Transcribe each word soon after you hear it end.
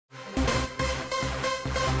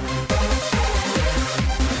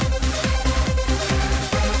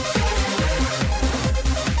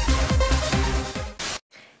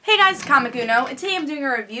guys, Comic Uno, and today I'm doing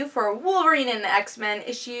a review for Wolverine and the X-Men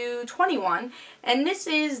issue 21, and this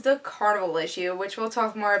is the Carnival issue, which we'll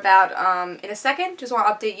talk more about in a second. Just want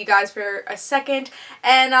to update you guys for a second,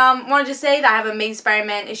 and wanted to say that I have a Amazing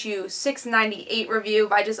Spider-Man issue 698 review.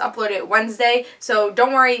 I just uploaded it Wednesday, so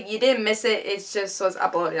don't worry, you didn't miss it. It's just was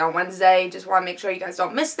uploaded on Wednesday. Just want to make sure you guys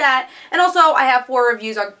don't miss that. And also, I have 4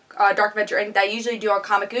 reviews on DarkAvengerINC that I usually do on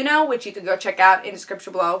Comic Uno, which you can go check out in the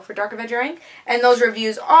description below for DarkAvengerINC. And those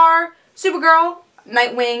reviews are Supergirl,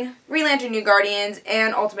 Nightwing, Green Lantern New Guardians,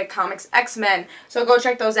 and Ultimate Comics X-Men. So go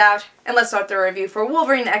check those out, and let's start the review for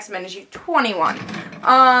Wolverine and X-Men issue 21.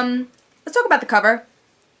 Let's talk about the cover.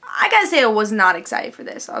 I gotta say I was not excited for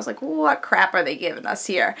this. I was like, what crap are they giving us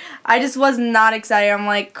here? I just was not excited. I'm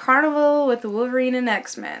like, Carnival with Wolverine and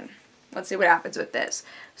X-Men. Let's see what happens with this.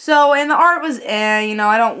 So, and the art was you know,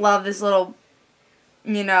 I don't love this little,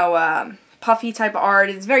 you know, puffy type of art.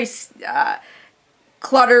 It's very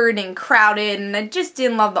cluttered and crowded, and I just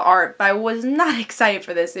didn't love the art, but I was not excited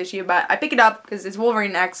for this issue. But I pick it up because it's Wolverine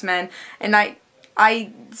and X-Men, and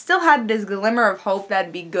I still had this glimmer of hope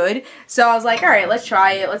that'd be good. So I was like, alright, let's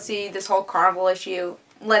try it. Let's see this whole Carnival issue.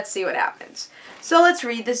 Let's see what happens. So let's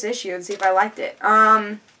read this issue and see if I liked it.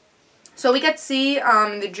 So we get to see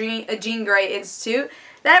the Jean Grey Institute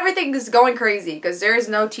that everything is going crazy because there is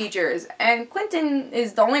no teachers. And Quentin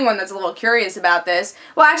is the only one that's a little curious about this.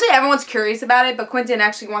 Well, actually everyone's curious about it, but Quentin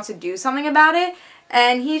actually wants to do something about it.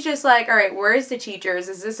 And he's just like, alright, where's the teachers?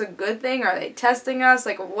 Is this a good thing? Are they testing us?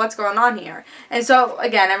 Like, what's going on here? And so,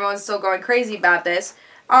 again, everyone's still going crazy about this.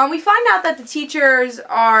 We find out that the teachers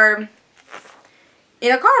are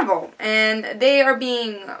in a carnival, and they are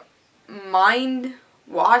being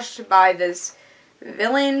mind-washed by this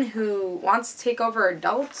villain who wants to take over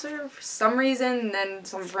adults for some reason. And then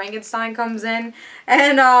some Frankenstein comes in,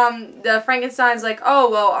 and the Frankenstein's like, oh,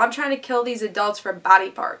 well, I'm trying to kill these adults for body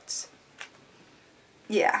parts.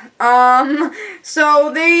 Yeah,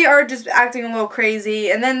 so they are just acting a little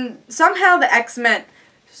crazy, and then somehow the X-Men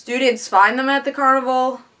students find them at the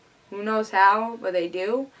carnival. Who knows how, but they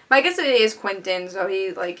do. But I guess it is Quentin, so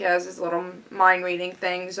he, like, has this little mind-reading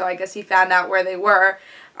thing, so I guess he found out where they were.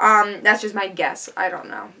 That's just my guess. I don't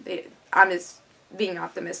know. I'm just being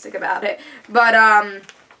optimistic about it. But,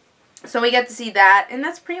 so we get to see that, and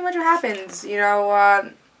that's pretty much what happens, you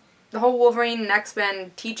know. The whole Wolverine and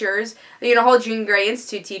X-Men teachers, you know, whole Jean Grey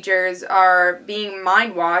Institute teachers are being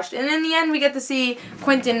mind-washed. And in the end, we get to see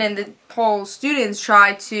Quentin and the whole students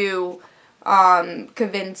try to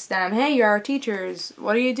convince them, hey, you're our teachers.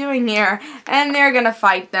 What are you doing here? And they're going to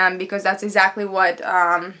fight them because that's exactly what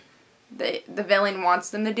the villain wants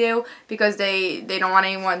them to do, because they don't want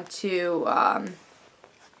anyone to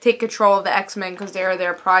take control of the X-Men because they're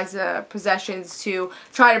their prized possessions to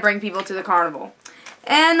try to bring people to the carnival.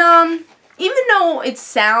 And, even though it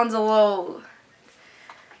sounds a little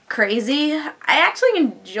crazy, I actually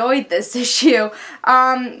enjoyed this issue.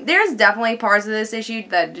 There's definitely parts of this issue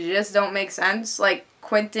that just don't make sense, like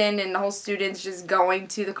Quentin and the whole students just going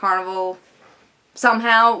to the carnival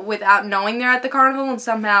somehow without knowing they're at the carnival, and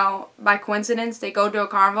somehow, by coincidence, they go to a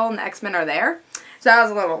carnival and the X-Men are there. So that was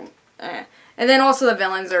a little, And then also the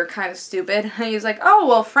villains are kind of stupid. He's like, oh,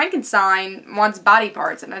 well, Frankenstein wants body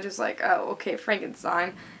parts. And I'm just like, oh, okay,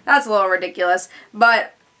 Frankenstein. That's a little ridiculous.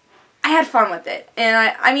 But I had fun with it.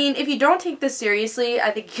 And I mean, if you don't take this seriously,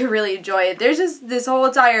 I think you really enjoy it. There's just this whole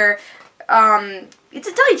entire, to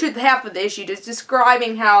tell you the truth, half of the issue just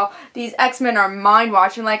describing how these X-Men are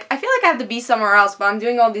mind-watching. Like, I feel like I have to be somewhere else, but I'm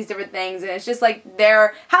doing all these different things, and it's just like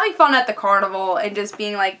they're having fun at the carnival and just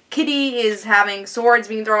being like, Kitty is having swords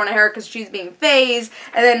being thrown at her because she's being phased,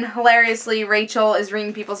 and then hilariously Rachel is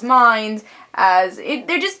reading people's minds as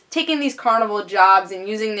they're just taking these carnival jobs and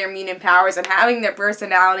using their mutant powers and having their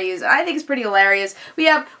personalities. I think it's pretty hilarious. We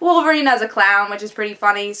have Wolverine as a clown, which is pretty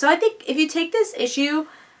funny. So I think if you take this issue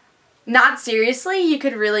not seriously, you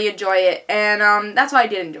could really enjoy it, and that's why I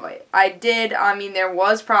did enjoy it. I mean, there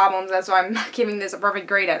was problems, that's why I'm not giving this a perfect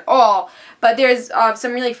grade at all, but there's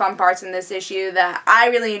some really fun parts in this issue that I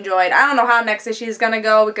really enjoyed. I don't know how next issue is going to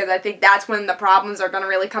go, because I think that's when the problems are going to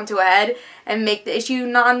really come to a head and make the issue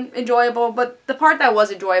non-enjoyable, but the part that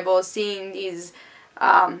was enjoyable is seeing these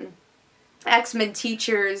X-Men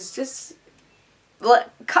teachers just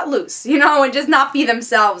cut loose, you know, and just not be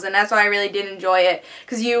themselves, and that's why I really did enjoy it,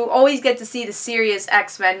 because you always get to see the serious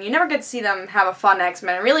X-Men. You never get to see them have a fun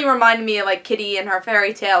X-Men. It really reminded me of, like, Kitty and her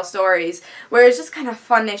fairy tale stories, where it's just kind of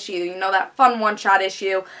fun issue, you know, that fun one-shot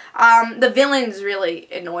issue. The villains really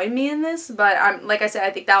annoyed me in this, but like I said,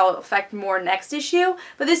 I think that will affect more next issue,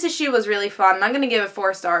 but this issue was really fun, and I'm going to give it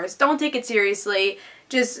 4 stars. Don't take it seriously.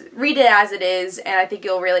 just read it as it is, and I think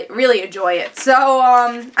you'll really enjoy it. So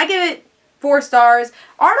I give it 4 stars.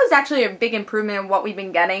 Art is actually a big improvement in what we've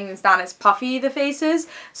been getting. It's not as puffy, the faces.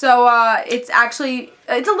 So it's a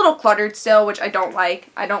little cluttered still, which I don't like.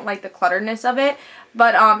 I don't like the clutteredness of it.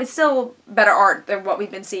 But it's still better art than what we've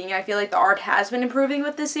been seeing. I feel like the art has been improving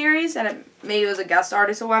with this series, and maybe it was a guest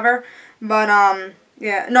artist or whatever. But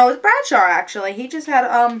yeah, no, it was Bradshaw actually. He just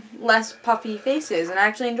had less puffy faces, and I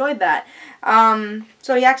actually enjoyed that.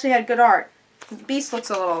 So he actually had good art. Beast looks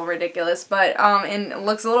a little ridiculous, but and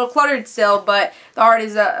looks a little cluttered still, but the art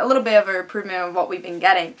is a little bit of an improvement of what we've been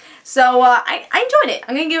getting. So I enjoyed it.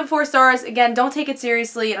 I'm gonna give it 4 stars. Again, don't take it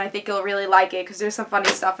seriously, and I think you'll really like it because there's some funny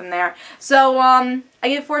stuff in there. So I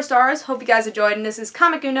give it 4 stars. Hope you guys enjoyed, and this is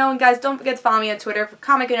Comic Uno. And guys, don't forget to follow me on Twitter for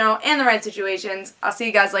Comic Uno and the Red Situations. I'll see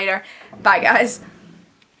you guys later. Bye, guys.